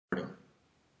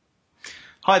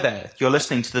Hi there, you're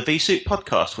listening to the vSoup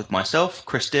podcast with myself,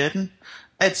 Chris Dearden,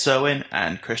 Ed Selwyn,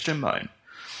 and Christian Moan.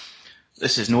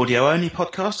 This is an audio-only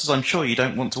podcast, as I'm sure you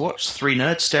don't want to watch three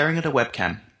nerds staring at a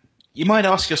webcam. You might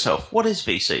ask yourself, what is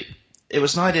vSoup? It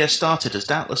was an idea started, as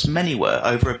doubtless many were,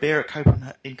 over a beer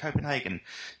in Copenhagen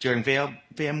during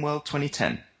VMworld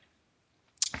 2010.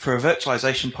 For a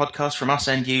virtualization podcast from us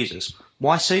end users.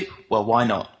 Why soup? Well, why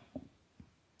not?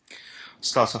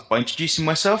 Start off by introducing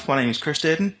myself. My name is Chris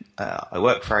Dearden. I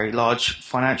work for a large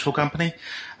financial company.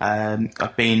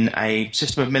 I've been a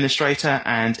system administrator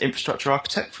and infrastructure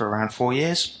architect for around 4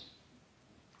 years.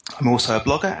 I'm also a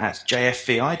blogger at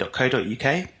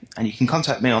jfvi.co.uk, and you can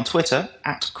contact me on Twitter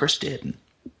at Chris Dearden.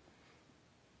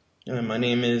 My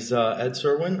name is Ed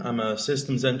Serwin. I'm a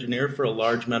systems engineer for a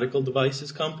large medical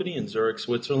devices company in Zurich,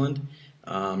 Switzerland.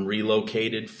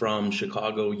 Relocated from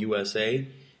Chicago, USA.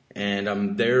 And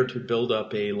I'm there to build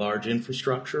up a large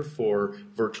infrastructure for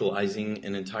virtualizing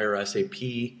an entire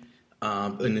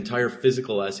entire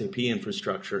physical SAP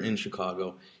infrastructure in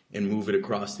Chicago and move it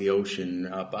across the ocean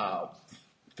about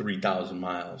 3,000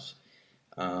 miles.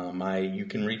 You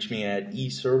can reach me at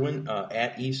eSerwin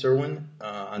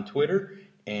on Twitter,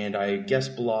 and I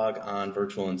guest blog on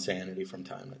Virtual Insanity from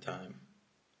time to time.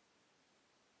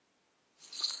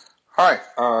 Hi,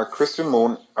 Christian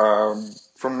Moon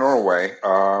from Norway.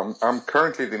 I'm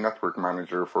currently the network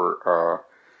manager for a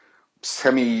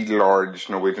semi-large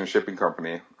Norwegian shipping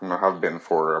company, and I have been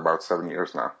for about 7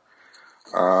 years now.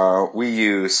 We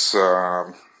use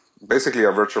basically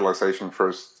a virtualization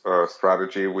first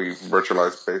strategy. We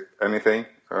virtualize anything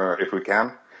if we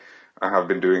can. I have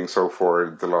been doing so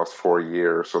for the last 4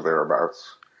 years or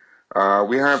thereabouts.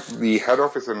 We have the head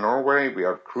office in Norway. We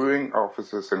have crewing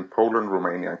offices in Poland,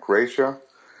 Romania, and Croatia,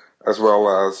 as well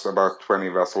as about 20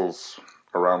 vessels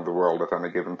around the world at any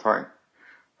given time,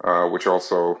 which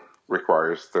also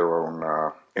requires their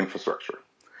own infrastructure.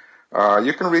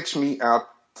 You can reach me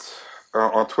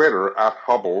on Twitter at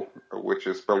Hubble, which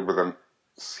is spelled with a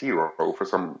zero for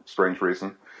some strange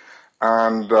reason,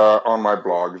 and on my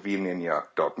blog,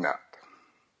 vninja.net.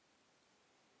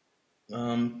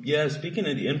 Speaking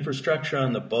of the infrastructure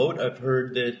on the boat, I've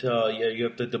heard that you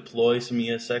have to deploy some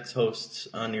ESX hosts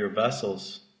on your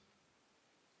vessels.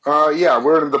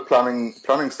 We're in the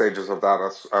planning stages of that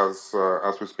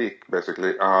as we speak,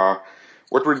 basically.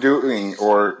 What we're doing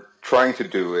or trying to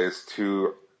do is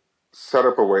to set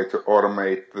up a way to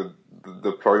automate the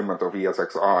deployment of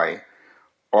ESXi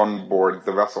on board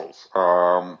the vessels,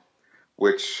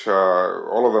 which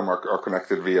all of them are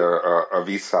connected via a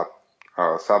vSoup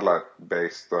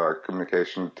satellite-based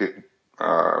communication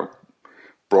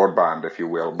broadband, if you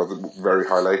will, but very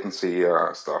high latency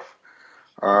stuff.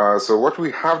 So what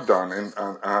we have done,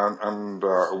 and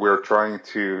we're trying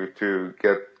to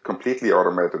get completely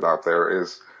automated out there,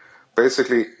 is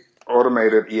basically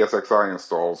automated ESXi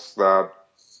installs that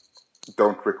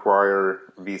don't require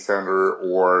vCenter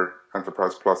or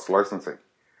Enterprise Plus licensing.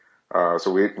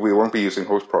 So we won't be using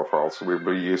host profiles. We'll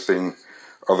be using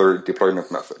other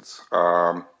deployment methods.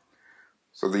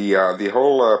 So the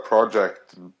whole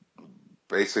project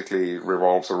basically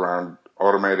revolves around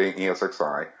automating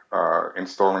ESXi,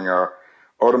 installing a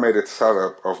automated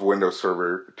setup of Windows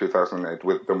Server 2008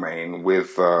 with domain,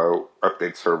 with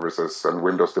update services and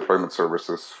Windows deployment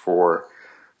services for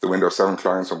the Windows 7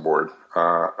 clients on board,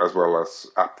 as well as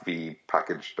AppV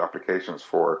packaged applications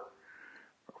for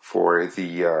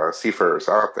the seafarers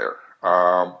out there.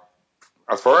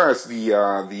 As far as the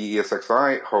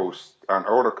ESXi host and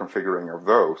auto configuring of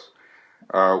those,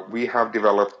 we have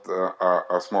developed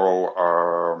a small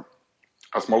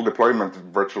deployment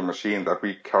virtual machine that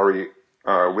we carry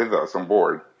with us on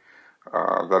board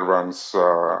that runs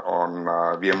on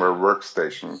VMware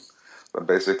Workstation, that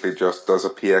basically just does a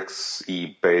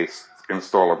PXE-based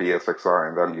install of ESXi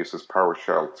and then uses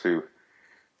PowerShell to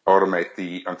automate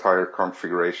the entire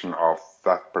configuration of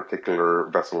that particular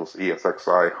vessel's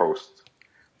ESXi host,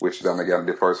 which then again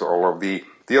deploys all of the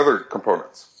other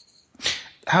components.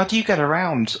 How do you get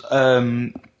around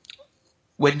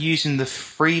when using the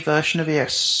free version of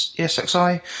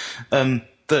ESXi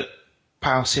that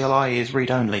PowerCLI is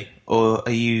read-only, or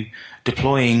are you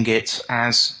deploying it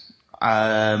as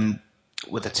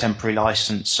with a temporary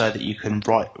license so that you can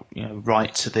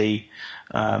write to the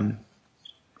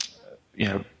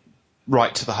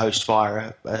host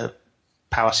via a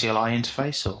PowerCLI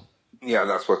interface? Or yeah,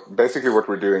 that's what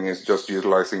we're doing is just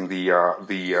utilizing the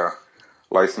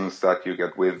license that you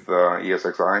get with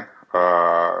ESXi.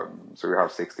 So you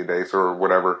have 60 days or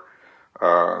whatever,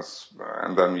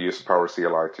 and then use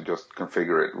PowerCLI to just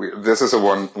configure it. This is a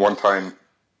one-time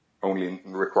only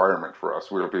requirement for us.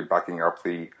 We'll be backing up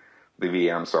the the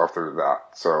VMs after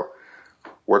that. So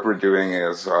what we're doing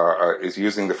is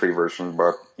using the free version,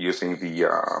 but using the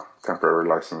temporary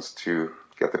license to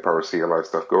get the Power CLI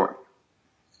stuff going.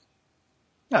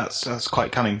 That's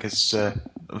quite cunning because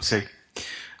obviously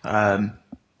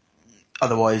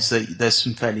otherwise there's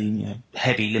some fairly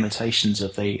heavy limitations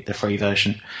of the free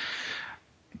version.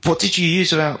 What did you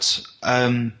use about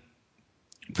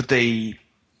with the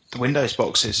Windows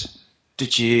boxes?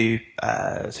 Did you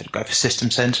sort of go for System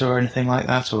Center or anything like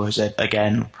that, or is it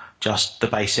again just the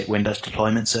basic Windows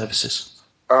deployment services?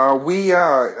 We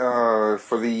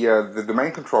for the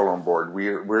domain control on board,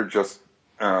 we're just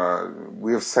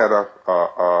we have set up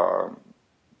a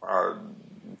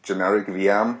generic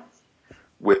VM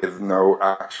with no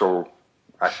actual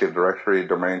Active Directory,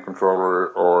 domain controller,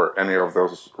 or any of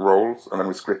those roles, and then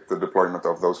we script the deployment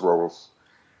of those roles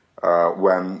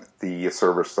when the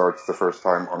server starts the first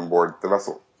time on board the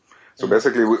vessel. So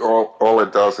basically, all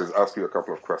it does is ask you a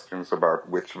couple of questions about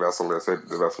which vessel is it,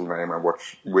 the vessel name, and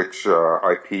which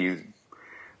IP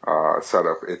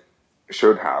setup it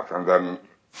should have, and then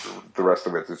the rest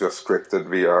of it is just scripted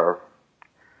via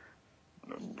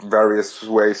various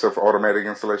ways of automating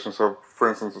installations of, for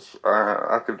instance,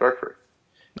 Active Directory.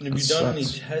 And have you done any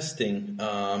testing?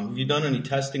 Have you done any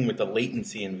testing with the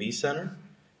latency in vCenter?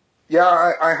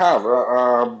 Yeah, I have,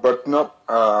 but not.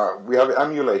 We have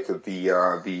emulated the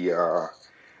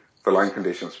line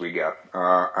conditions we get,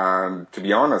 and to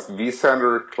be honest,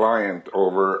 vCenter client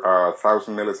over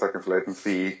 1,000 milliseconds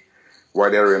latency,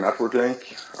 wide area network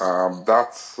link.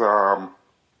 That's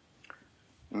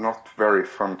not very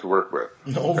fun to work with.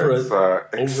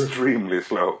 Extremely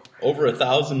slow. Over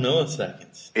 1,000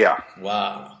 milliseconds. Yeah.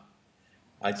 Wow.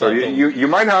 So you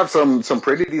might have some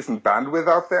pretty decent bandwidth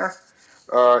out there,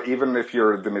 even if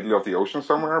you're in the middle of the ocean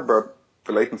somewhere, but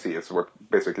the latency is what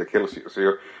basically kills you.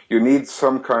 So you need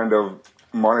some kind of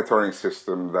monitoring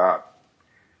system that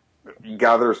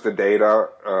gathers the data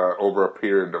over a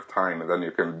period of time, and then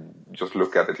you can just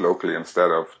look at it locally instead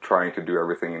of trying to do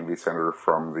everything in vCenter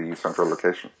from the central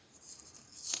location.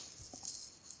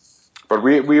 But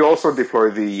we also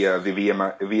deploy the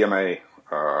VMA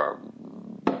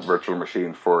virtual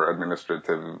machine for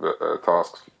administrative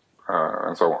tasks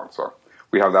and so on. So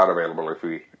we have that available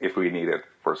if we need it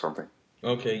for something.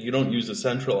 Okay, you don't use a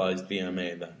centralized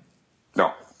VMA then?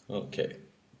 No. Okay.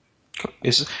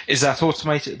 Is that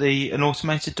an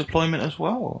automated deployment as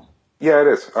well? Or? Yeah, it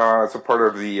is. It's a part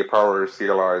of the Power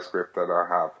CLI script that I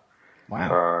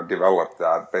have developed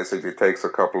that basically takes a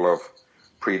couple of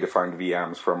predefined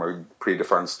VMs from a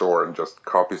predefined store and just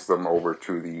copies them over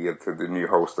to the new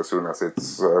host as soon as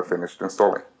it's finished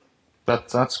installing.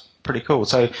 That's pretty cool.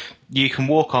 So you can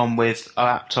walk on with a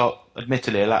laptop,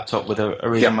 admittedly a laptop with a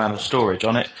reasonable amount of storage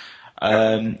on it.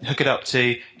 Hook it up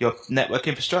to your network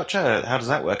infrastructure. How does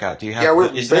that work out? Do you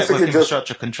have is network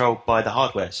infrastructure controlled by the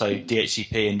hardware? So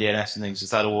DHCP and DNS and things. Is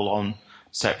that all on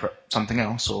separate something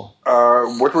else or?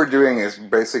 What we're doing is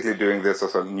basically doing this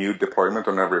as a new deployment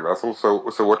on every vessel.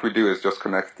 So what we do is just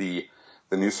connect the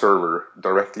new server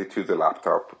directly to the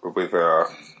laptop with a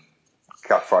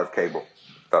Cat5 cable.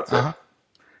 That's it.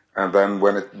 And then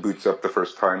when it boots up the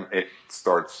first time, it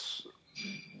starts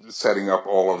setting up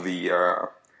all of the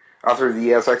after the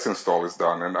ESX install is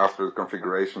done and after the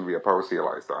configuration via Power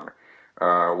CLI is done,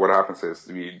 what happens is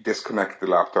we disconnect the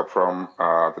laptop from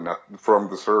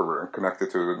the server and connect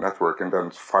it to the network and then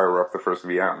fire up the first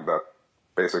VM that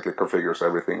basically configures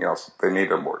everything else they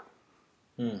need on board.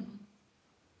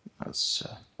 That's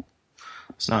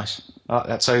nice.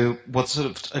 So what sort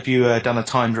of, have you done a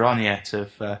timed run yet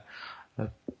of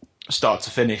start to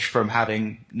finish from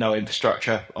having no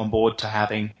infrastructure on board to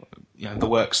having the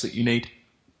works that you need?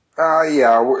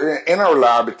 Yeah, in our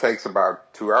lab it takes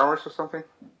about 2 hours or something.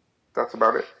 That's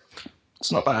about it.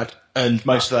 It's not bad, and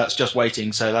most of that's just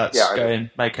waiting. So that's go in,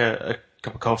 make a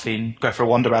cup of coffee, and go for a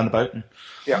wander around the boat. And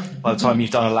by the time you've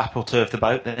done a lap or two of the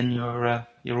boat, then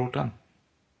you're all done.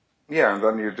 Yeah, and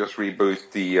then you just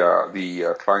reboot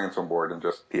the clients on board and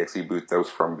just PXE boot those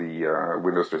from the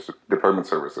Windows deployment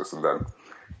services, and then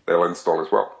they'll install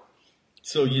as well.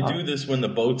 So you do this when the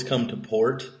boats come to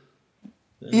port?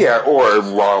 Yeah, or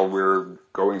while we're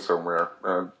going somewhere.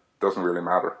 Doesn't really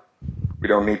matter. We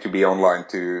don't need to be online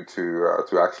to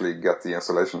actually get the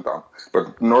installation done.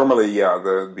 But normally,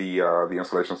 the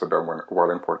installations are done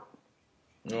while in port.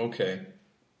 Okay.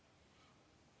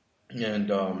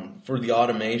 And for the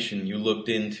automation, you looked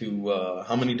into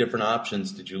how many different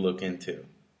options did you look into?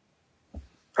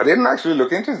 I didn't actually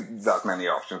look into that many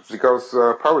options because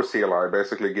Power CLI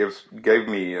basically gave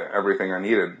me everything I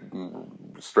needed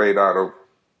straight out of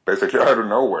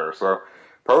nowhere. So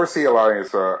Power CLI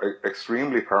is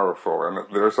extremely powerful, and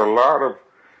there's a lot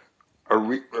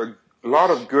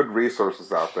of good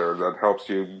resources out there that helps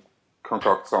you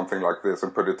concoct something like this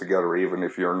and put it together, even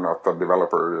if you're not a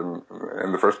developer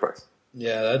in the first place.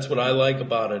 Yeah, that's what I like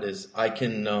about it is I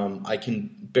can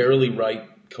barely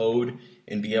write code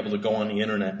and be able to go on the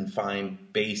internet and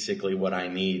find basically what I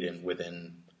need and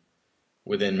within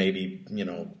maybe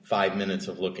 5 minutes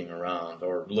of looking around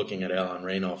or looking at Alan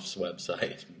Renoff's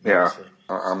website Yeah, mostly.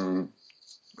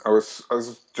 I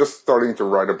was just starting to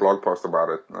write a blog post about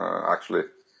it actually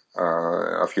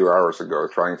a few hours ago,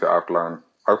 trying to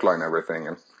outline everything,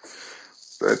 and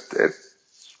it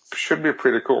should be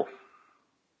pretty cool.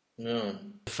 Yeah.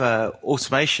 For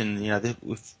automation,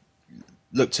 we've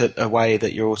looked at a way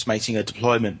that you're automating a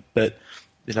deployment, but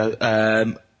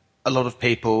a lot of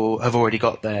people have already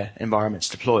got their environments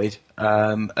deployed,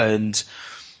 and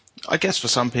I guess for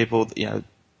some people,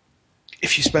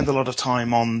 if you spend a lot of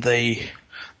time on the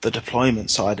deployment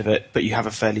side of it, but you have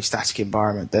a fairly static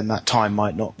environment, then that time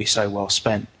might not be so well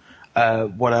spent.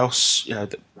 What else?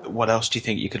 What else do you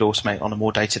think you could automate on a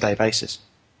more day-to-day basis?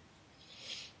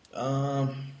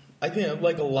 I think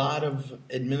like a lot of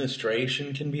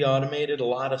administration can be automated. A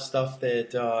lot of stuff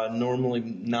that normally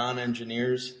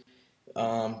non-engineers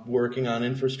working on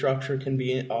infrastructure can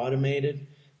be automated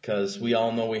because we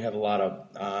all know we have a lot of,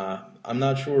 I'm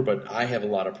not sure, but I have a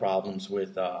lot of problems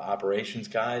with operations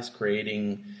guys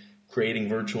creating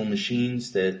virtual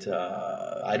machines that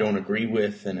I don't agree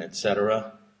with and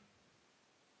etc.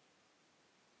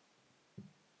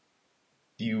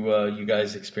 Do you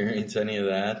guys experience any of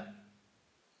that?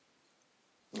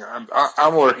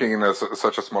 I'm working in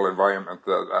such a small environment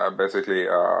that basically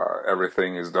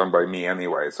everything is done by me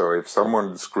anyway. So if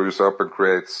someone screws up and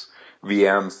creates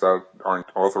VMs that aren't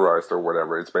authorized or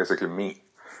whatever, it's basically me.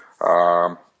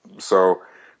 Um, so,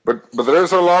 but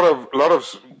there's a lot of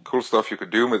cool stuff you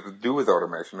could do with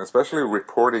automation, especially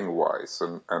reporting wise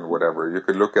and whatever. You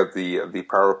could look at the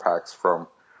Power Packs from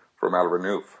Al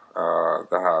Renouf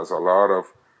that has a lot of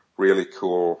really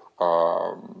cool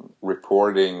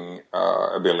reporting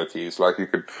abilities. Like you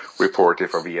could report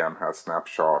if a VM has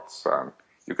snapshots, and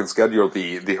you can schedule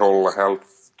the whole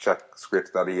health check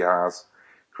script that he has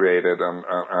created, and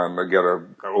get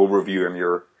an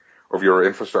overview of your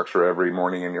infrastructure every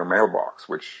morning in your mailbox,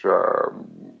 which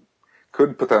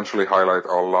could potentially highlight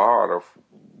a lot of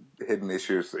hidden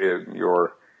issues in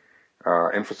your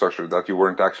infrastructure that you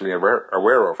weren't actually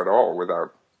aware of at all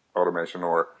without automation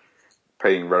or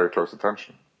paying very close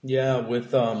attention. Yeah,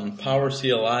 with Power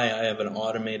CLI, I have an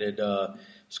automated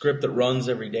script that runs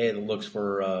every day that looks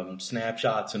for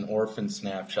snapshots and orphan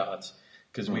snapshots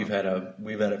because we've had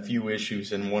a few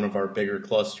issues in one of our bigger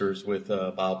clusters with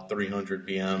about 300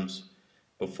 VMs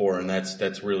before, and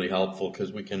that's really helpful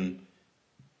because we can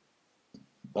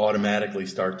automatically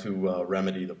start to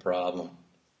remedy the problem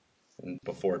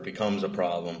before it becomes a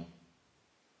problem.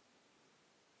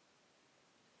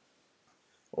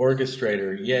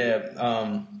 Orchestrator,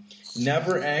 yeah.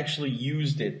 Never actually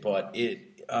used it, but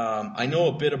I know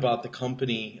a bit about the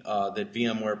company that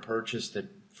VMware purchased it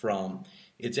from.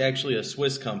 It's actually a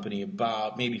Swiss company,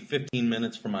 about maybe 15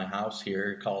 minutes from my house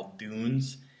here, called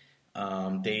Dunes.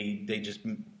 They just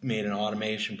made an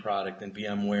automation product, and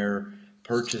VMware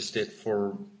purchased it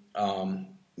for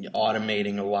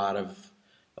automating a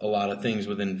lot of things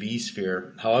within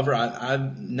vSphere. However, I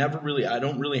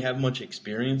don't really have much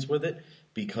experience with it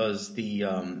because a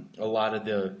lot of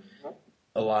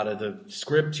the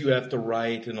script you have to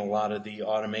write and a lot of the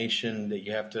automation that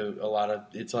you have to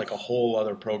it's like a whole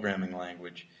other programming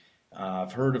language.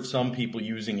 I've heard of some people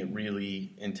using it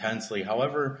really intensely.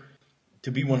 However,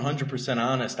 to be 100%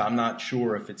 honest, I'm not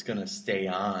sure if it's going to stay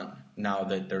on now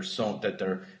that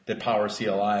that Power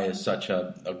CLI is such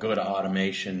a good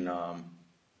automation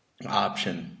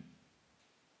option.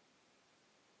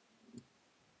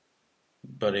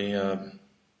 But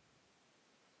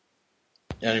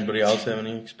anybody else have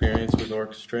any experience with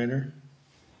Orchestrator?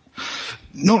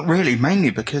 Not really, mainly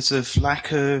because of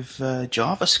lack of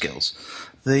Java skills.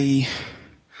 The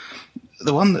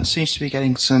one that seems to be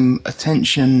getting some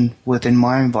attention within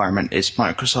my environment is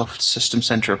Microsoft System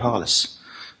Center of Harless.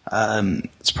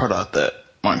 It's a product that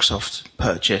Microsoft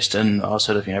purchased and are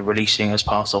sort of releasing as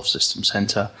part of System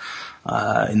Center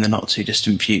in the not too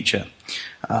distant future.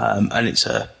 And it's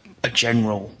a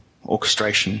general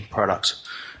orchestration product.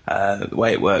 The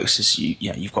way it works is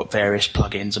you've got various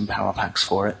plugins and power packs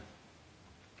for it,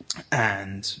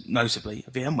 and notably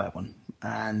a VMware one.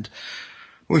 And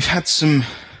we've had some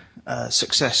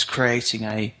success creating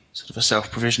a sort of a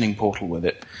self-provisioning portal with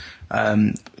it.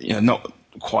 Not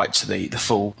quite to the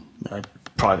full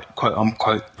private, quote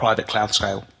unquote, private cloud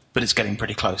scale, but it's getting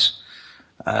pretty close.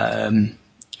 And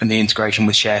the integration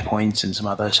with SharePoint and some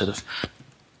other sort of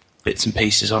bits and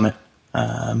pieces on it.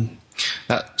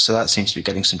 So that seems to be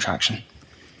getting some traction.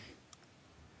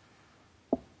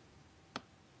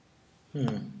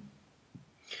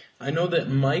 I know that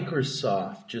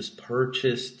Microsoft just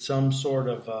purchased some sort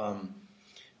of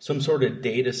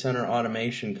data center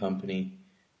automation company,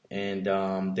 and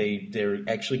they're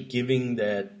actually giving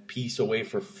that piece away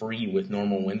for free with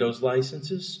normal Windows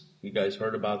licenses. You guys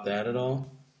heard about that at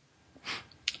all?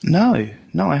 No,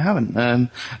 I haven't.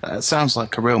 That sounds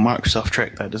like a real Microsoft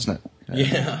trick, though, doesn't it?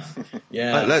 Yeah.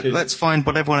 Let's find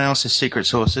what everyone else's secret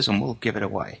source is, and we'll give it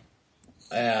away.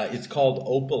 It's called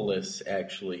Opalis,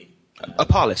 actually.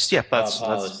 Opalis, yeah,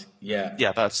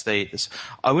 that's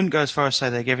I wouldn't go as far as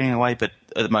say they're giving it away, but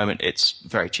at the moment it's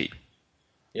very cheap.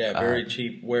 Yeah, very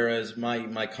cheap. Whereas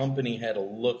my company had a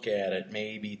look at it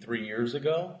maybe 3 years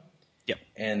ago. Yep.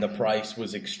 And the price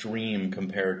was extreme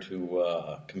compared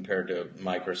to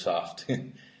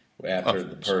Microsoft after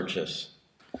the purchase.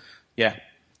 Yeah.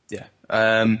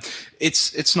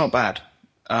 It's not bad.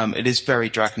 It is very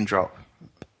drag and drop.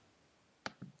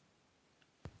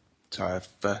 Sorry,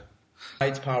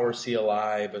 Besides Power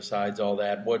CLI, besides all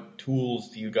that, what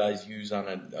tools do you guys use on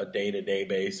a day-to-day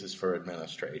basis for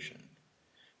administration?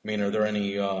 I mean, are there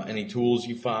any tools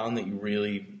you found that you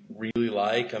really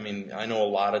like? I mean, I know a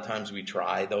lot of times we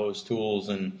try those tools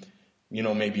and,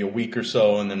 maybe a week or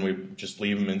so, and then we just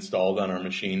leave them installed on our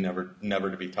machine,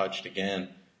 never to be touched again.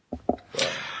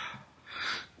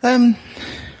 Well,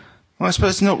 I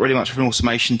suppose it's not really much of an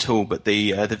automation tool, but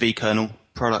the vkernel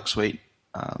product suite.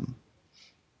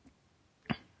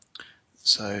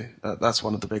 So that's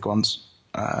one of the big ones.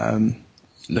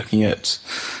 Looking at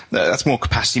that's more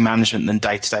capacity management than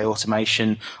day-to-day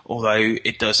automation, although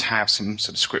it does have some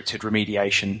sort of scripted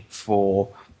remediation for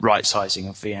right sizing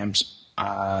of VMs,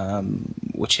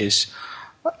 which is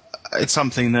it's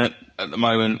something that at the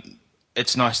moment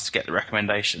it's nice to get the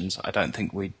recommendations. I don't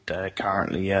think we'd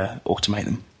currently automate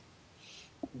them.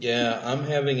 Yeah, I'm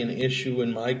having an issue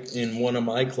in one of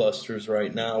my clusters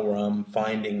right now where I'm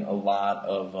finding a lot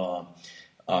of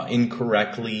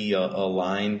incorrectly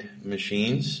aligned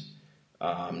machines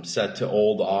set to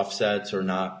old offsets or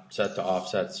not set to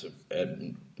offsets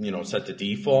set to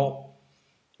default.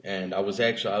 And I was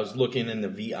looking in the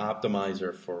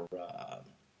vOptimizer for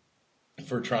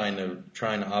trying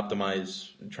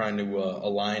to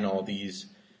align all these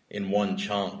in one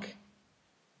chunk.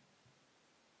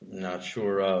 Not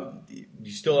sure.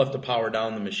 You still have to power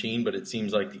down the machine, but it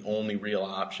seems like the only real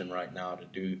option right now to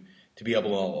be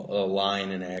able to align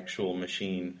an actual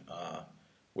machine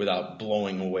without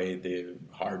blowing away the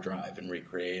hard drive and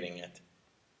recreating it.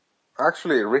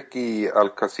 Actually, Ricky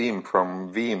Al-Qasim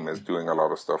from Veeam is doing a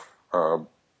lot of stuff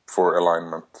for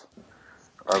alignment.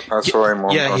 I saw him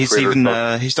on he's Twitter.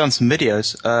 even he's done some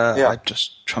videos. Yeah. I'm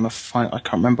just trying to find. I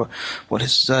can't remember what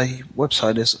his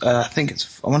website is. I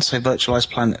want to say Virtualized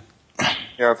Planet.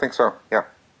 Yeah, I think so. Yeah.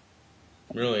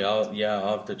 Really, I'll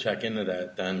have to check into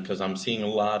that then, because I'm seeing a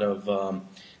lot of.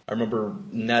 I remember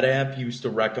NetApp used to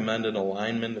recommend an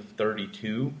alignment of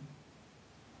 32,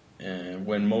 and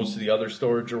when most of the other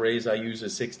storage arrays I use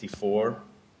is 64.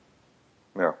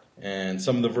 Yeah. And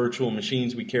some of the virtual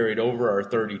machines we carried over are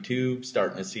 32,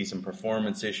 starting to see some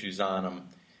performance issues on them.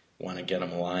 Want to get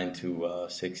them aligned to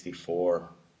 64.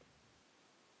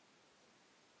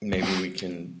 Maybe we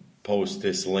can post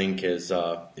this link as,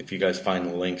 if you guys find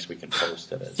the links, we can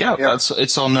post it as. Yeah.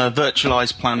 It's on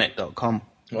virtualizedplanet.com.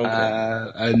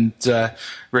 Okay. And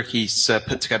Ricky's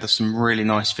put together some really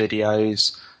nice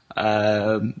videos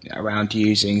around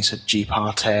using sort of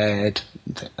gparted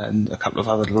and a couple of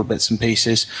other little bits and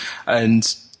pieces,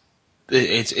 and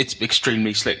it's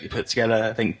extremely slickly put together.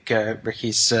 I think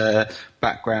Ricky's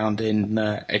background in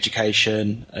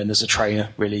education and as a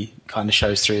trainer really kind of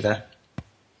shows through there.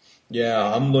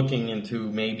 Yeah, I'm looking into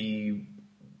maybe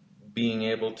being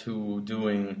able to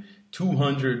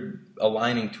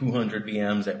aligning 200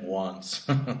 VMs at once.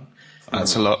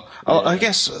 That's a lot. Yeah. I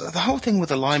guess the whole thing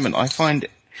with alignment, I find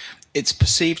it's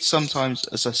perceived sometimes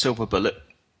as a silver bullet,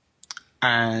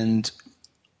 and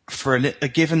for a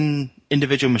given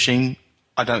individual machine,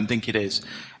 I don't think it is.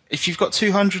 If you've got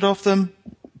 200 of them,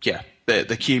 yeah,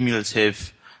 the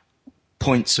cumulative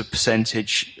points of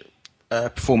percentage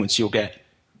performance you'll get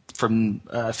from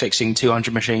fixing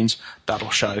 200 machines, that'll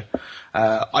show.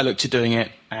 I looked at doing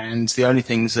it, and the only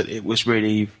things that it was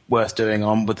really worth doing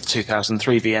on were the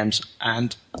 2003 VMs,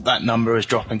 and that number is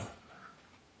dropping.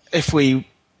 If we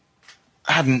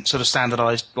hadn't sort of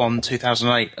standardized on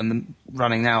 2008 and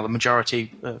running now the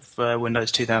majority of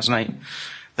Windows 2008,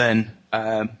 then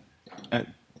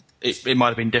it might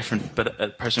have been different. But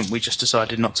at present, we just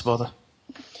decided not to bother.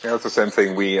 Yeah, it's the same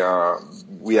thing we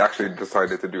actually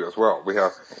decided to do as well. We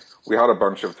had a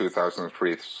bunch of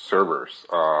 2003 servers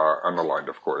underlined,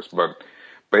 of course, but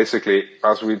basically,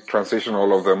 as we transition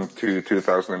all of them to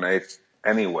 2008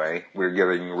 anyway, we're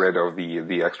getting rid of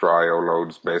the extra I/O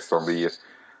loads based on the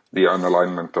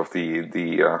unalignment of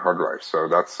the hard drive. So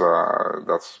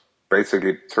that's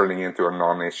basically turning into a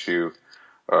non-issue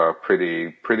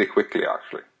pretty quickly,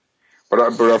 actually. But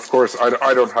of course,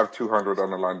 I don't have 200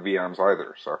 unaligned VMs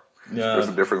either, so there's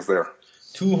a difference there.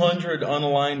 200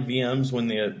 unaligned VMs when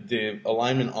the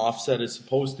alignment offset is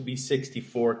supposed to be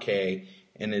 64K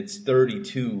and it's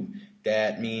 32.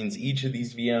 That means each of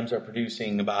these VMs are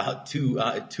producing about two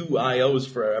IOs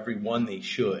for every one they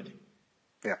should.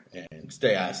 Yeah. And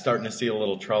starting to see a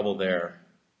little trouble there.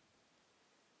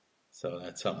 So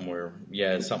that's something we're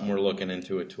looking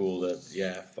into, a tool that,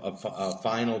 a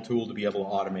final tool to be able to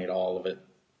automate all of it.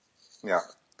 Yeah.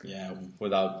 Yeah,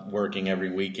 without working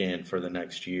every weekend for the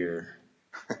next year.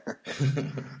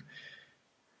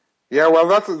 Yeah, well,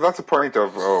 that's a point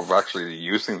of actually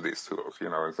using these tools. You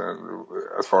know,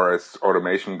 as far as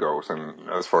automation goes and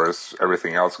as far as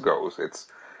everything else goes, it's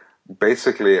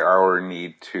basically our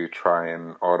need to try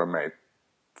and automate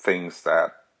things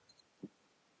that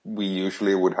we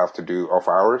usually would have to do off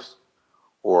hours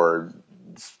or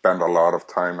spend a lot of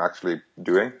time actually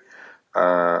doing.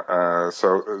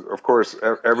 So of course,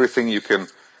 everything you can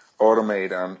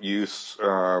automate and use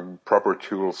proper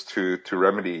tools to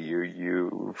remedy,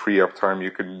 you free up time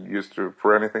you can use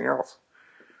for anything else.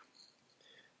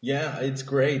 Yeah, it's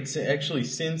great. Actually,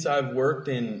 since I've worked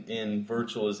in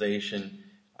virtualization,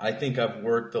 I think I've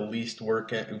worked the least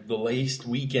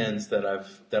weekends that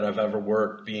I've ever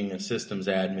worked being a systems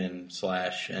admin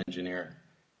 / engineer,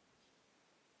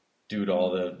 due to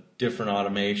all the different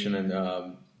automation and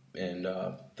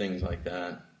things like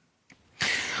that.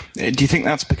 Do you think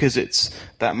that's because it's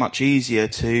that much easier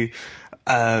to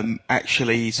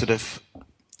actually sort of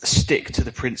stick to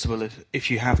the principle of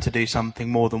if you have to do something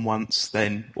more than once,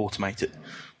 then automate it?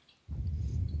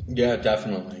 Yeah,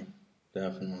 definitely.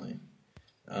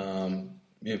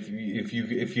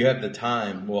 If you have the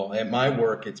time, well, at my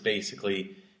work, it's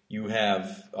basically you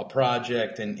have a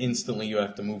project and instantly you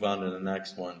have to move on to the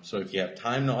next one. So if you have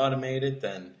time to automate it,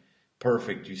 then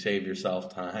perfect, you save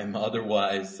yourself time.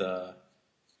 Otherwise,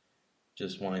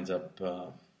 just winds up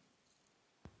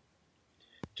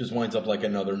like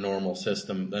another normal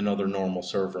system, another normal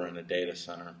server in a data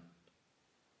center,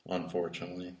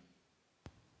 unfortunately.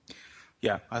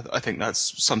 Yeah, I think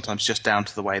that's sometimes just down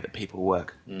to the way that people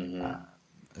work,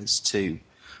 as to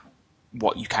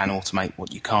what you can automate,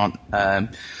 what you can't.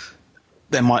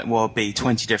 There might well be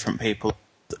 20 different people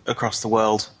across the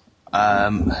world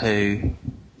who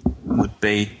would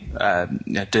be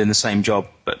doing the same job,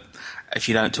 but if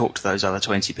you don't talk to those other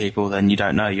 20 people, then you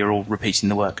don't know. You're all repeating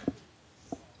the work.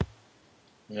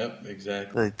 Yep,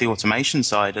 exactly. The automation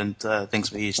side and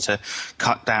things we use to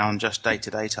cut down just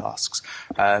day-to-day tasks.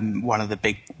 One of the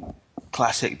big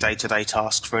classic day-to-day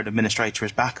tasks for an administrator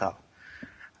is backup.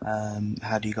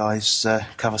 How do you guys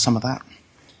cover some of that?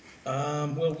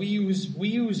 Well, we use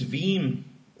Veeam.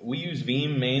 We use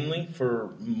Veeam mainly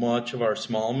for much of our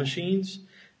small machines.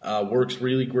 Works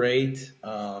really great.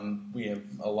 We have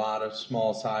a lot of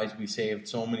small size. We saved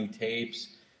so many tapes.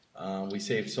 We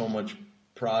saved so much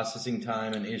processing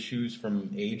time and issues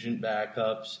from agent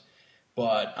backups.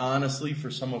 But honestly, for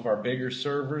some of our bigger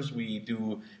servers, we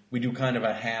do kind of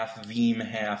a half Veeam,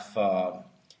 half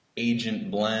agent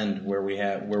blend where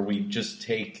we just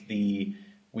take the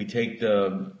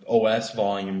OS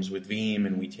volumes with Veeam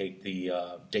and we take the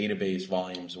database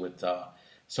volumes with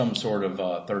some sort of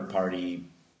third party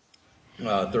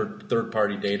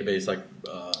database like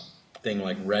thing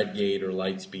like Redgate or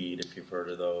Lightspeed, if you've heard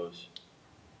of those.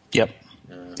 Yep.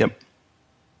 Yep.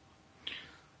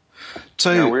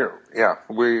 So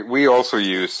we also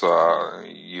use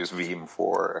Veeam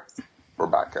for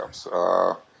backups.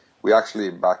 We actually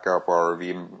back up our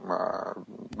Veeam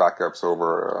backups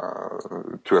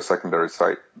over to a secondary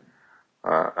site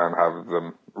and have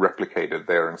them replicated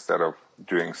there instead of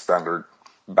doing standard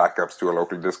backups to a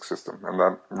local disk system, and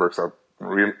that works out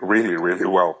really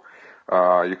well.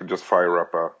 You can just fire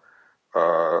up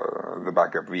the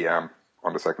backup VM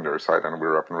on the secondary side, and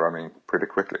we're up and running pretty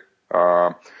quickly.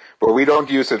 But we don't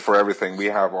use it for everything. We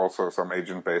have also some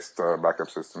agent-based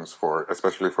backup systems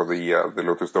especially for the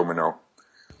Lotus Domino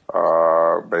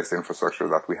based infrastructure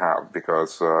that we have,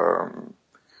 because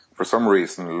for some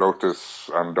reason Lotus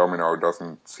and Domino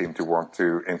doesn't seem to want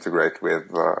to integrate with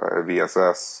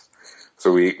VSS.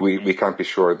 So we can't be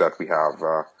sure that we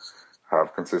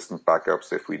have consistent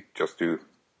backups if we just do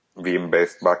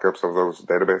Veeam-based backups of those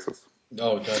databases.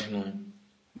 Oh, definitely.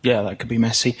 Yeah, that could be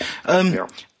messy. Yeah.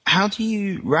 How do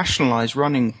you rationalize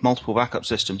running multiple backup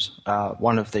systems?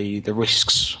 One of the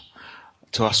risks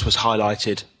to us was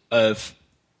highlighted of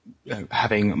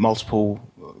having multiple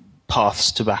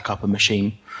paths to back up a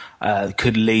machine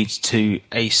could lead to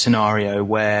a scenario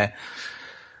where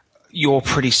you're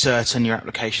pretty certain your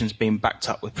application's being backed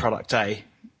up with product A,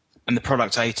 and the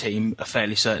product A team are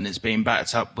fairly certain it's being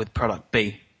backed up with product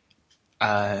B.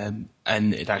 And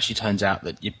it actually turns out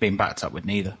that you've been backed up with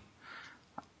neither.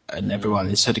 And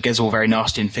everyone, so it gets all very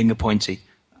nasty and finger pointy.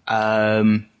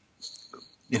 Do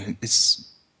you think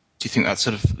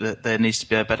that that there needs to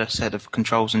be a better set of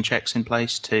controls and checks in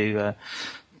place to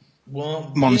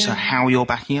monitor how you're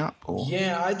backing up? Or?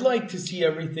 Yeah, I'd like to see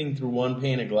everything through one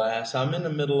pane of glass. I'm in the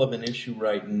middle of an issue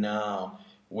right now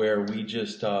where we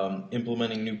just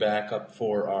implementing new backup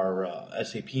for our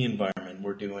SAP environment.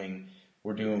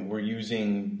 We're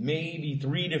using maybe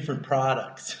 3 different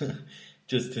products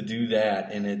just to do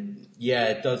that, and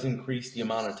it does increase the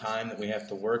amount of time that we have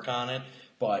to work on it.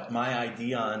 But my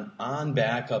idea on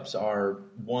backups are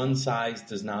one size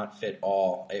does not fit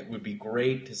all. It would be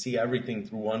great to see everything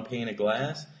through one pane of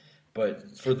glass,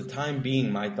 but for the time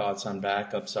being, my thoughts on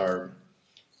backups are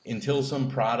until some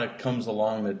product comes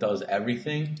along that does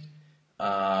everything,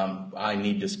 I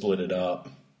need to split it up.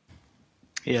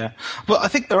 Yeah. Well, I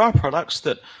think there are products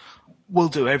that will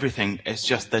do everything. It's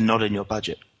just they're not in your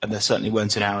budget, and they certainly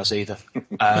weren't in ours either.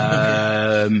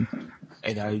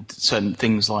 Certain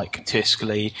things like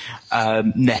Tiscali,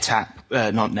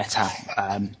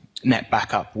 Net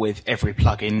Backup with every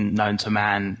plugin known to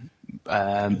man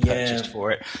purchased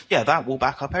for it. Yeah, that will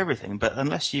back up everything. But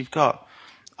unless you've got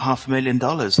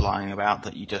 $500,000 lying about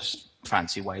that you just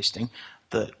fancy wasting,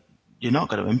 that you're not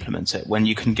going to implement it when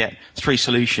you can get 3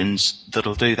 solutions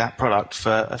that'll do that product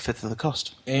for a fifth of the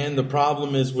cost. And the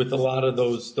problem is with a lot of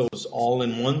those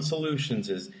all-in-one solutions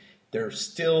is they're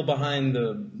still behind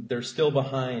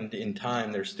in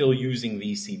time. They're still using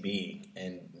VCB,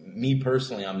 and me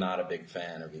personally, I'm not a big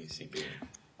fan of VCB.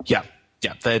 Yeah.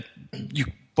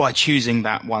 By choosing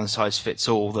that one size fits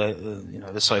all,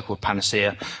 the so-called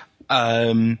panacea,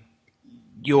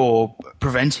 you're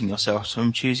preventing yourself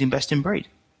from choosing best in breed.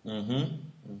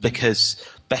 Because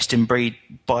best in breed,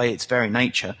 by its very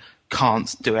nature,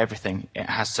 can't do everything. It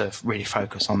has to really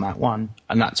focus on that one,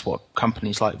 and that's what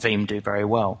companies like Veeam do very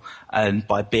well. And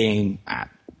by being at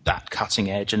that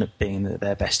cutting edge and being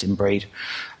their best in breed,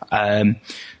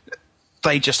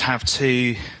 they just have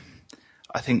to.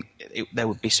 I think there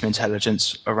would be some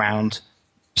intelligence around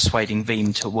persuading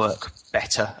Veeam to work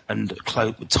better and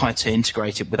tighter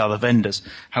integrated with other vendors.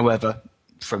 However,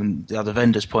 from the other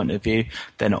vendor's point of view,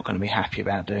 they're not going to be happy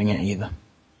about doing it either.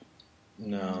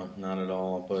 No, not at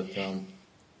all. But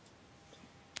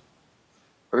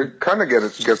it kind of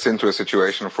gets into a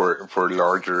situation for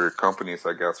larger companies,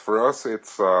 I guess. For us,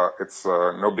 it's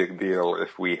no big deal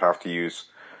if we have to use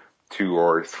 2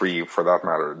 or 3, for that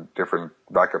matter, different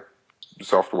backup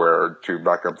software to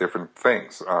back up different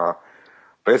things.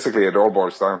 Basically, it all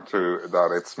boils down to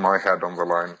that it's my head on the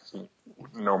line,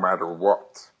 no matter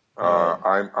what.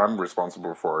 I'm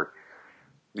responsible for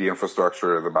the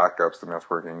infrastructure, the backups, the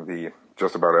networking,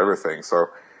 just about everything. So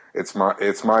it's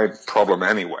my problem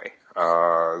anyway.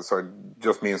 So it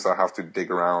just means I have to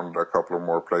dig around a couple of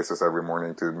more places every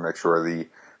morning to make sure the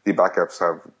backups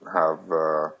have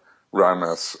run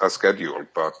as scheduled.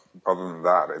 But other than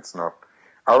that, it's not.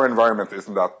 Our environment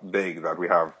isn't that big that we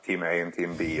have Team A and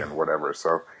Team B and whatever.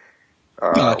 So,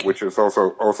 which is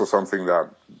also something that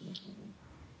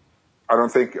I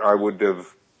don't think I would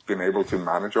have been able to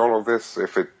manage all of this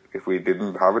if we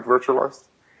didn't have it virtualized.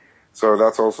 So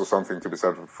that's also something to be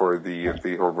said for the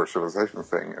whole virtualization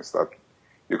thing, is that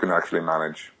you can actually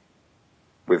manage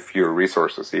with fewer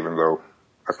resources, even though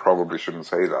I probably shouldn't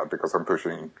say that because I'm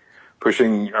pushing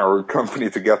our company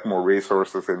to get more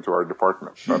resources into our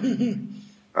department. But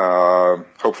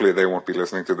hopefully they won't be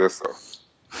listening to this, though.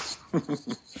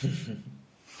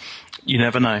 You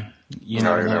never know. You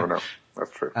never know.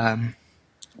 That's true.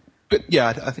 But yeah,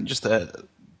 I think just the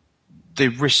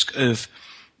risk of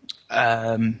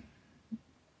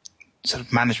sort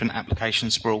of management application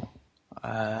sprawl,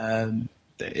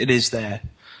 it is there,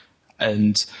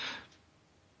 and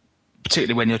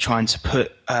particularly when you're trying to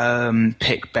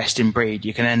pick best in breed,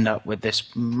 you can end up with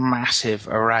this massive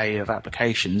array of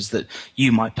applications that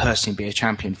you might personally be a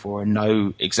champion for and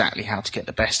know exactly how to get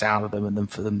the best out of them, and then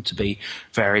for them to be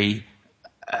very,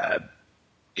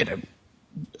 get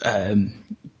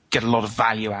a lot of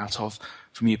value out of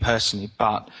from you personally.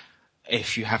 But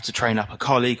if you have to train up a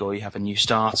colleague or you have a new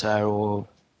starter or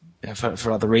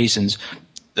for other reasons,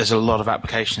 there's a lot of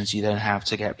applications you then have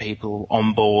to get people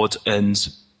on board and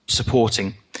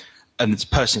supporting. And it's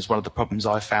personally, it's one of the problems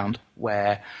I found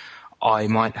where I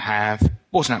might have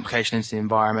brought an application into the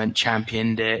environment,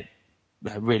 championed it,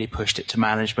 really pushed it to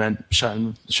management,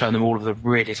 shown them all of the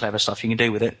really clever stuff you can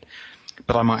do with it.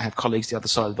 But I might have colleagues the other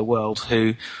side of the world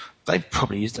who they've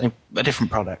probably used a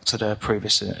different product at a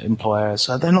previous employer,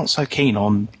 so they're not so keen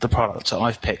on the product that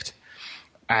I've picked.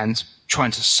 And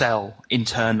trying to sell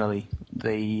internally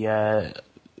those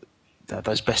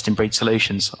best-in-breed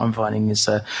solutions, I'm finding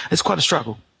it's quite a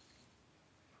struggle.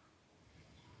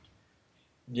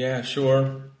 Yeah,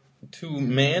 sure. To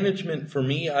management, for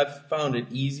me, I've found it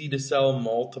easy to sell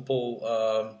multiple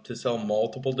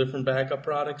different backup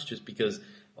products, just because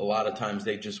a lot of times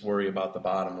they just worry about the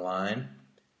bottom line.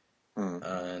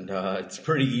 And it's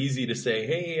pretty easy to say,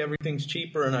 hey, everything's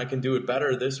cheaper and I can do it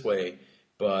better this way.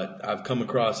 But I've come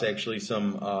across actually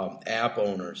some app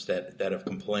owners that have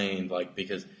complained, like,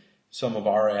 because some of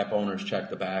our app owners check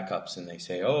the backups and they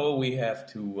say, oh, we have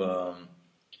to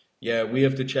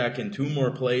check in 2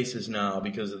 more places now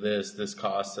because of this. This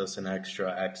costs us an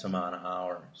extra X amount of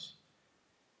hours.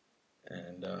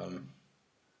 And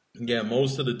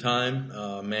most of the time,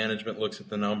 management looks at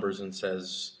the numbers and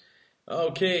says,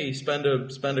 okay, spend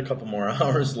a couple more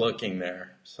hours looking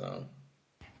there. So,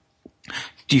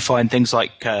 do you find things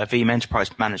like Veeam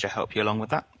Enterprise Manager help you along with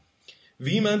that?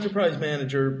 Veeam Enterprise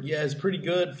Manager, is pretty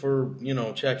good for,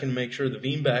 checking to make sure the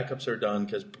Veeam backups are done,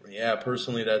 because,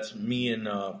 personally, that's me and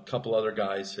a couple other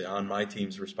guys on my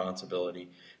team's responsibility.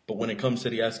 But when it comes to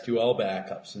the SQL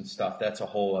backups and stuff, that's a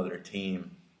whole other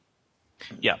team.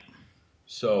 Yeah.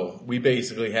 So we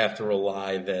basically have to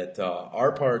rely that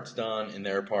our part's done and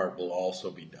their part will also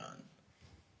be done.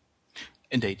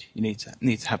 Indeed, you need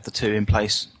to have the two in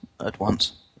place at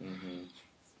once. Mm-hmm.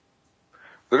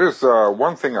 There is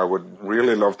one thing I would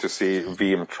really love to see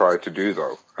Veeam try to do,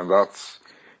 though, and that's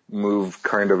move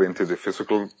kind of into the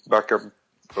physical backup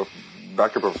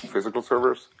of physical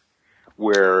servers,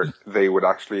 where they would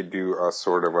actually do a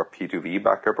sort of a P2V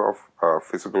backup of a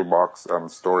physical box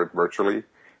and store it virtually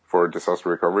for disaster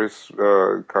recovery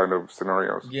kind of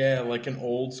scenarios. Yeah, like an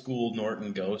old school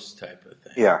Norton Ghost type of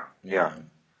thing. Yeah.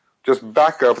 Just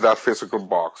back up that physical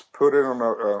box, put it on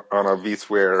a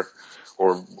vSphere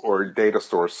or data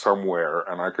store somewhere,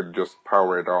 and I could just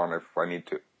power it on if I need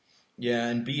to. Yeah,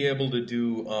 and be able to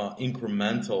do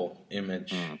incremental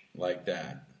image like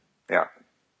that. Yeah.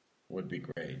 Would be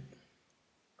great.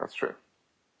 That's true.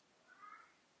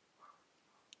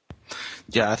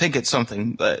 Yeah, I think it's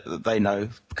something that they know,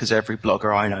 because every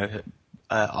blogger I know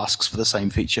asks for the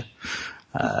same feature.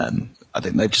 I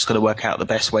think they've just got to work out the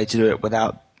best way to do it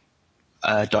without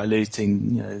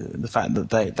diluting, the fact that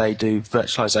they do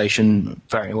virtualization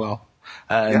very well,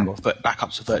 or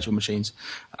backups of virtual machines.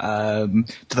 Do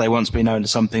they want to be known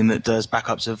as something that does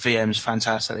backups of VMs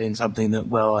fantastically, and something that,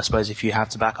 well, I suppose if you have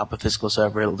to back up a physical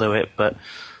server, it'll do it, but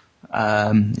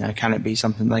can it be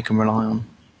something they can rely on?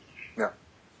 Yeah.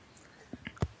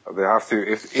 They have to,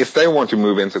 if they want to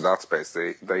move into that space,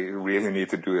 they really need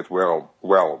to do it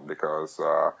well, because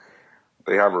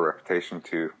they have a reputation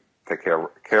to take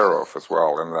care of as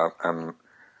well, and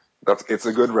it's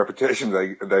a good reputation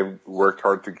they've worked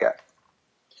hard to get.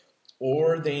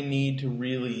 Or they need to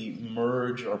really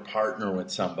merge or partner with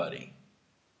somebody.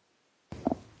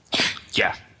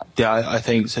 Yeah, I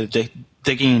think sort of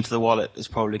digging into the wallet is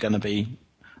probably going to be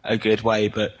a good way,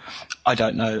 but I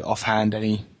don't know offhand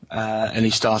any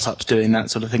startups doing that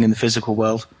sort of thing in the physical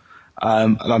world.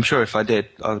 And I'm sure if I did,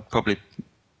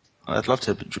 I'd love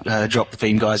to drop the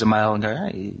Veeam guys a mail and go,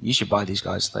 hey, you should buy these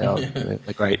guys. They're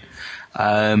great.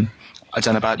 I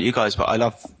don't know about you guys, but I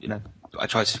love, I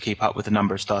try to keep up with the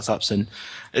number of startups, and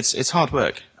it's hard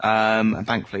work. And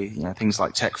thankfully, things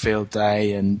like Tech Field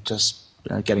Day and just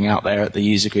getting out there at the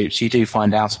user groups, you do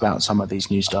find out about some of these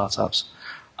new startups.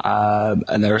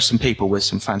 And there are some people with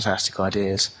some fantastic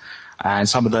ideas. And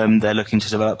some of them, they're looking to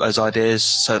develop those ideas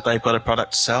so that they've got a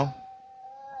product to sell.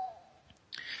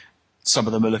 Some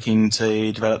of them are looking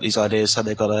to develop these ideas so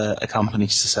they've got a company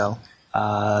to sell.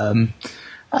 And,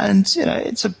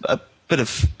 it's a bit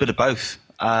of both.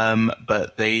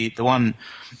 But the one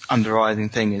underlying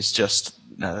thing is just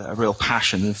a real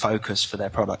passion and focus for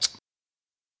their product.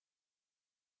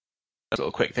 A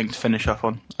little quick thing to finish up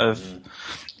on of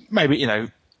maybe,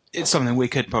 it's something we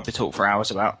could probably talk for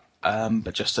hours about.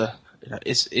 But just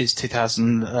is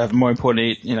 2000 more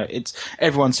importantly, it's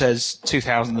everyone says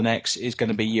 2000X is going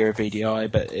to be year of EDI,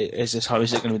 but is it going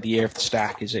to be the year of the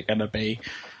stack? Is it going to be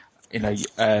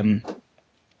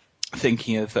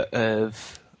thinking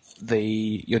of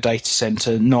your data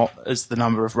center not as the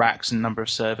number of racks and number of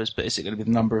servers, but is it going to be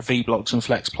the number of vBlocks and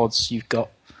FlexPods you've got?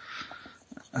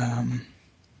 I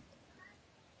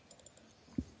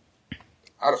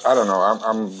don't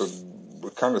know.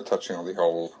 We're kind of touching on the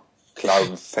whole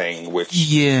cloud thing, which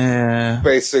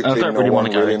basically I don't no really one want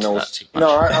to go really into knows. that too much. No,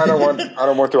 I don't want. I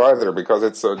don't want to either, because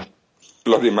it's a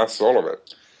bloody mess, all of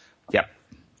it. Yep.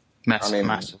 I mean,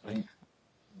 Massively.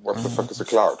 what the fuck is a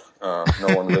cloud?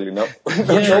 No one really knows.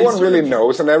 No one really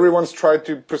knows, and everyone's tried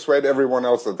to persuade everyone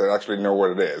else that they actually know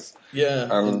what it is. Yeah.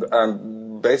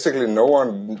 And basically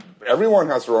everyone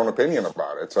has their own opinion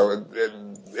about it. So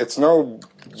it's no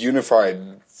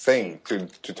unified thing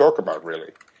to talk about,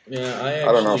 really. Yeah,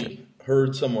 I don't know. actually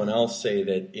heard someone else say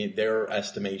that their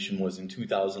estimation was in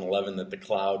 2011 that the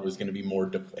cloud was going to be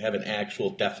have an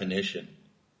actual definition.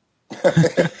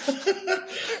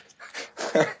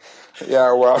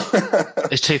 Yeah, well.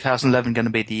 Is 2011 going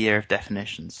to be the year of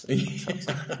definitions? I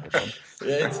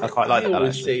quite like that,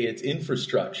 always actually. say it's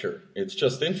infrastructure. It's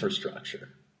just infrastructure.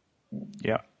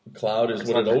 Yeah. Cloud is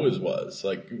what it always was.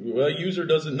 Like, well, a user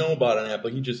doesn't know about an app.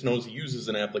 He just knows he uses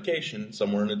an application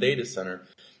somewhere in a data center.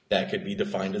 That could be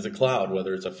defined as a cloud,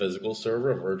 whether it's a physical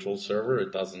server, a virtual server.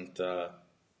 It doesn't...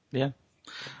 Yeah.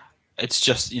 It's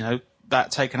just, that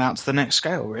taken out to the next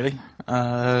scale, really.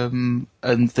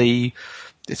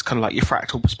 It's kind of like your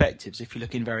fractal perspectives. If you're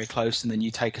looking very close and then you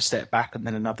take a step back and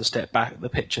then another step back, the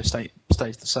picture stays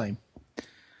the same.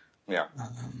 Yeah.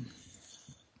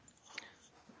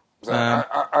 I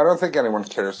don't think anyone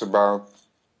cares about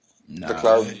the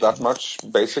cloud that much,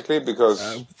 basically,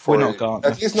 because we're not Gartner.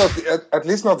 at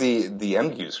least not the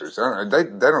end users. They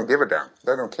don't give a damn.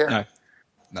 They don't care.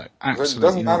 No, absolutely. It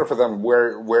doesn't matter for them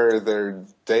where their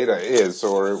data is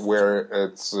or where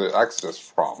it's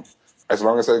accessed from, as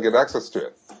long as they get access to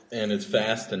it. And it's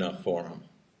fast enough for them.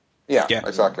 Yeah.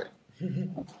 Exactly.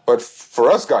 But for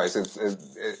us guys,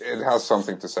 it has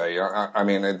something to say. I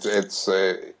mean, it's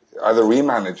either we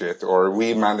manage it or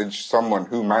we manage someone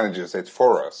who manages it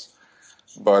for us.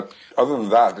 But other than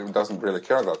that, it doesn't really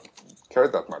care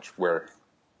that much where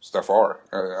stuff are,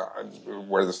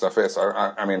 where the stuff is.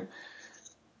 I mean,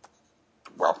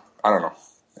 well, I don't know.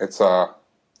 It's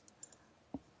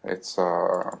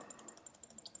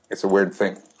a weird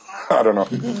thing. I don't know.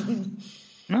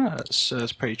 No,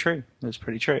 that's pretty true. That's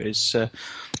pretty true. It's for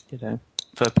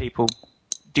people.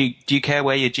 Do you care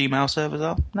where your Gmail servers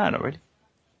are? No, not really.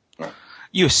 No.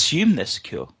 You assume they're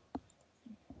secure.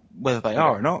 Whether they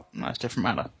are or not, that's a different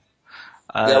matter.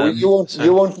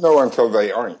 You won't know until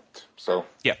they aren't. So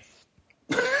yeah,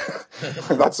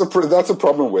 that's a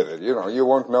problem with it. You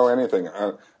won't know anything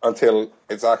until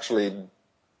it's actually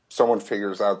someone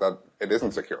figures out that it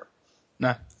isn't secure.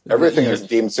 No, everything is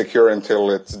deemed secure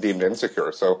until it's deemed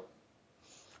insecure. So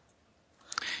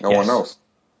no one knows.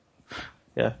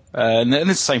 Yeah, and it's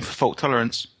the same for fault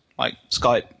tolerance. Like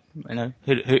Skype,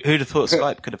 who'd have thought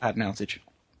Skype could have had an outage?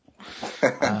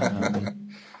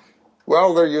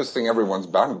 Well, they're using everyone's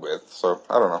bandwidth, so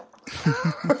I don't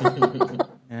know.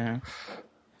 Yeah.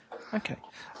 Okay.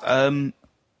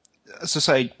 As I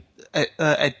say,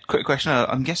 Ed, quick question.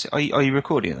 I'm guessing, are you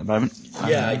recording at the moment?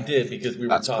 Yeah, I did, because we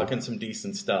were talking some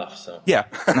decent stuff. So yeah,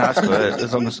 no, that's good.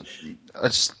 As long as I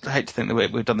just hate to think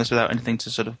that we've done this without anything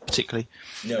to sort of particularly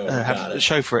have a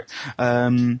show for it.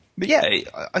 But yeah,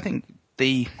 I think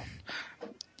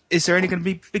is there any going to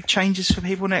be big changes for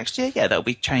people next year? Yeah, there'll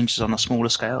be changes on a smaller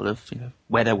scale of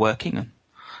where they're working,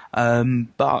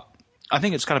 but I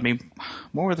think it's going to be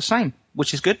more of the same,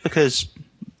 which is good because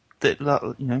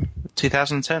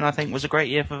 2010 I think was a great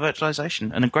year for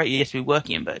virtualization and a great year to be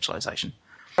working in virtualization.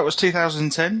 That was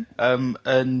 2010,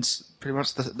 and pretty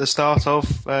much the start of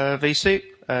vSoup.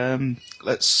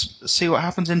 Let's see what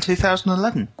happens in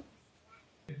 2011.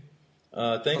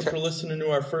 Thanks for listening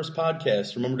to our first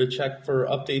podcast. Remember to check for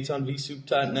updates on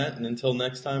vSoup.net. And until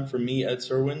next time, from me, Ed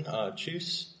Serwin,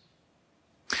 tschüss.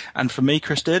 And from me,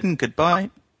 Chris Durden, goodbye.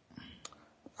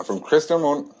 And from Christian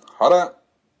Moon, hara.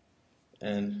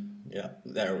 And yeah,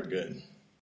 there we're good.